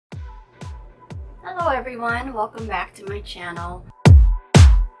Hello everyone, welcome back to my channel.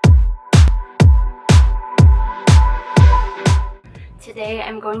 Today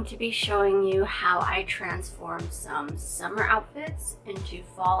I'm going to be showing you how I transformed some summer outfits into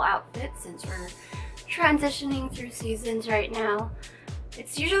fall outfits since we're transitioning through seasons right now.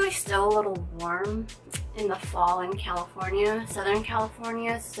 It's usually still a little warm in the fall in California, Southern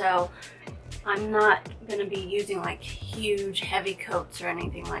California, so I'm not going to be using like huge heavy coats or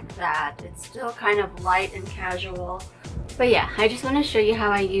anything like that. It's still kind of light and casual. But yeah, I just want to show you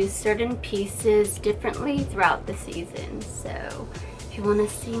how I use certain pieces differently throughout the season. So if you want to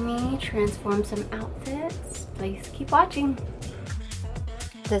see me transform some outfits, please keep watching.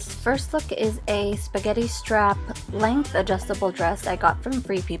 This first look is a spaghetti strap length adjustable dress I got from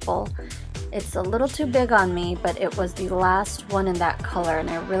Free People. It's a little too big on me, but it was the last one in that color and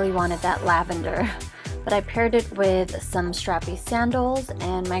I really wanted that lavender. But I paired it with some strappy sandals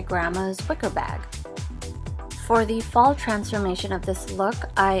and my grandma's wicker bag. For the fall transformation of this look,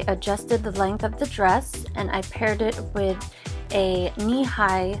 I adjusted the length of the dress and I paired it with a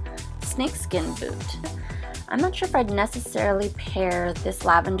knee-high snakeskin boot. I'm not sure if I'd necessarily pair this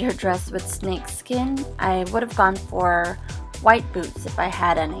lavender dress with snakeskin. I would have gone for white boots if I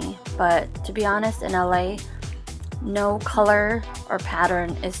had any, but to be honest, in LA, no color or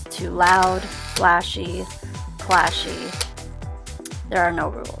pattern is too loud, flashy, clashy. There are no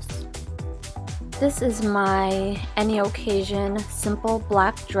rules. This is my any occasion simple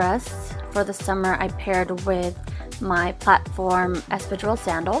black dress. For the summer, I paired with my platform espadrille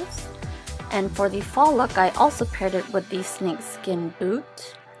sandals. And for the fall look, I also paired it with the snakeskin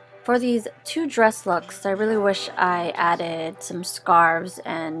boot. For these two dress looks, I really wish I added some scarves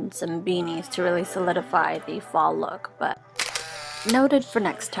and some beanies to really solidify the fall look, but noted for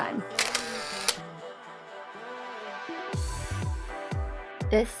next time.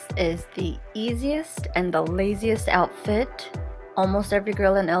 This is the easiest and the laziest outfit almost every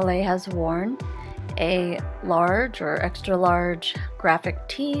girl in LA has worn. A large or extra large graphic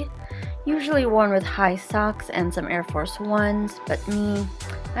tee, usually worn with high socks and some Air Force Ones, but me,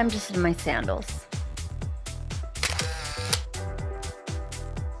 I'm just in my sandals.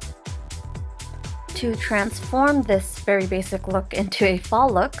 To transform this very basic look into a fall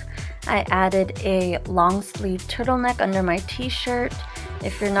look, I added a long sleeve turtleneck under my t-shirt.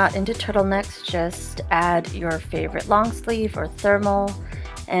 If you're not into turtlenecks, just add your favorite long sleeve or thermal.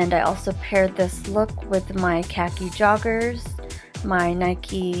 And I also paired this look with my khaki joggers, my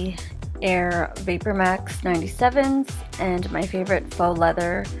Nike Air Vapor Max 97s, and my favorite faux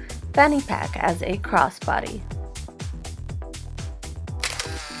leather fanny pack as a crossbody.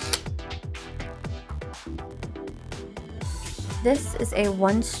 This is a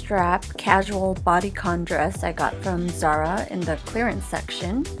one-strap casual bodycon dress I got from Zara in the clearance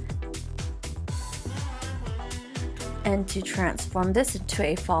section. And to transform this into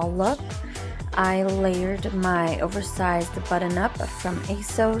a fall look, I layered my oversized button-up from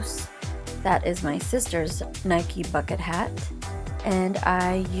ASOS. That is my sister's Nike bucket hat. And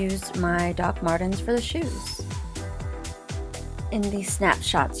I used my Doc Martens for the shoes. In these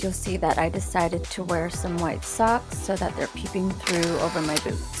snapshots, you'll see that I decided to wear some white socks so that they're peeping through over my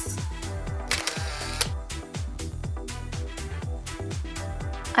boots.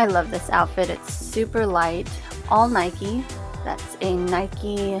 I love this outfit. It's super light, all Nike. That's a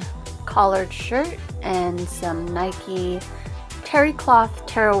Nike collared shirt and some Nike terry cloth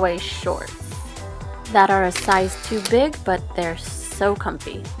tearaway shorts that are a size too big, but they're so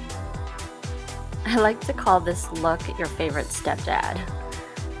comfy. I like to call this look your favorite stepdad.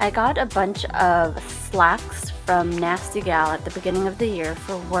 I got a bunch of slacks from Nasty Gal at the beginning of the year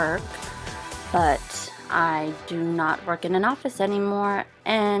for work, but I do not work in an office anymore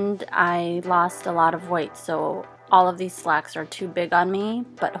and I lost a lot of weight, so all of these slacks are too big on me,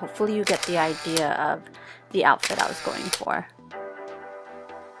 but hopefully you get the idea of the outfit I was going for.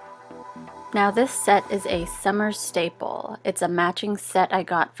 Now this set is a summer staple. It's a matching set I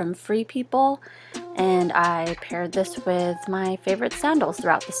got from Free People, and I paired this with my favorite sandals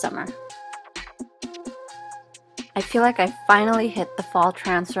throughout the summer. I feel like I finally hit the fall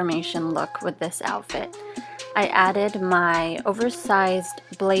transformation look with this outfit. I added my oversized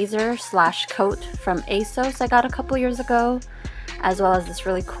blazer slash coat from ASOS I got a couple years ago, as well as this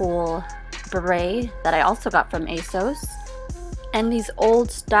really cool beret that I also got from ASOS, and these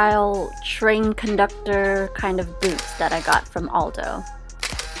old style train conductor kind of boots that I got from Aldo.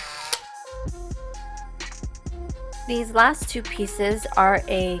 These last two pieces are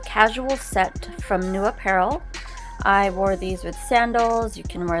a casual set from New Apparel. I wore these with sandals, you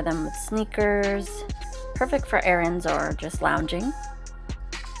can wear them with sneakers, perfect for errands or just lounging.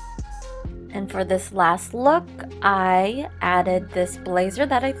 And for this last look, I added this blazer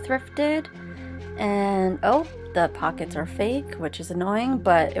that I thrifted, and oh, the pockets are fake, which is annoying,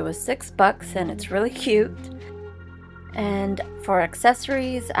 but it was $6 and it's really cute. And for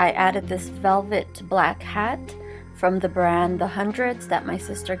accessories, I added this velvet black hat from the brand The Hundreds that my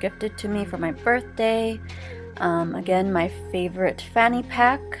sister gifted to me for my birthday. Again, my favorite fanny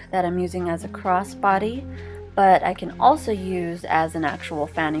pack that I'm using as a crossbody, but I can also use as an actual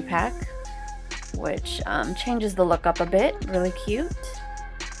fanny pack, which changes the look up a bit. Really cute.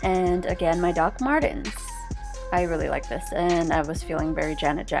 And again, my Doc Martens. I really like this, and I was feeling very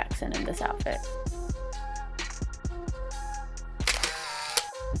Janet Jackson in this outfit.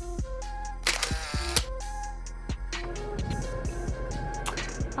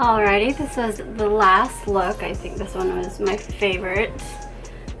 Alrighty, this was the last look. I think this one was my favorite.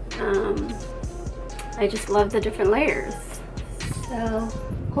 I just love the different layers. So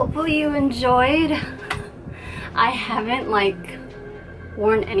hopefully you enjoyed. I haven't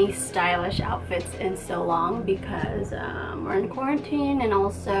worn any stylish outfits in so long because we're in quarantine, and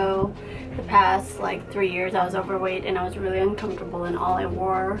also the past 3 years I was overweight and I was really uncomfortable, and all I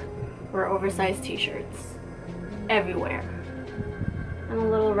wore were oversized t-shirts everywhere. I'm a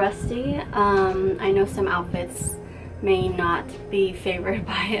little rusty. I know some outfits may not be favored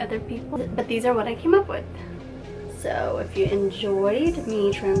by other people, but these are what I came up with. So if you enjoyed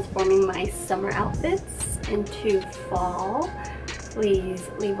me transforming my summer outfits into fall, please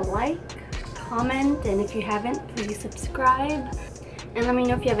leave a like, comment, and if you haven't, please subscribe. And let me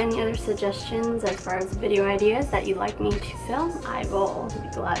know if you have any other suggestions as far as video ideas that you'd like me to film. I will be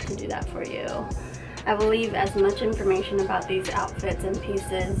glad to do that for you. I will leave as much information about these outfits and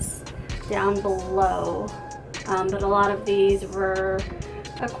pieces down below, but a lot of these were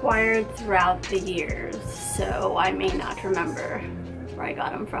acquired throughout the years, so I may not remember where I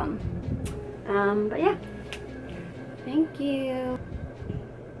got them from. But yeah, thank you.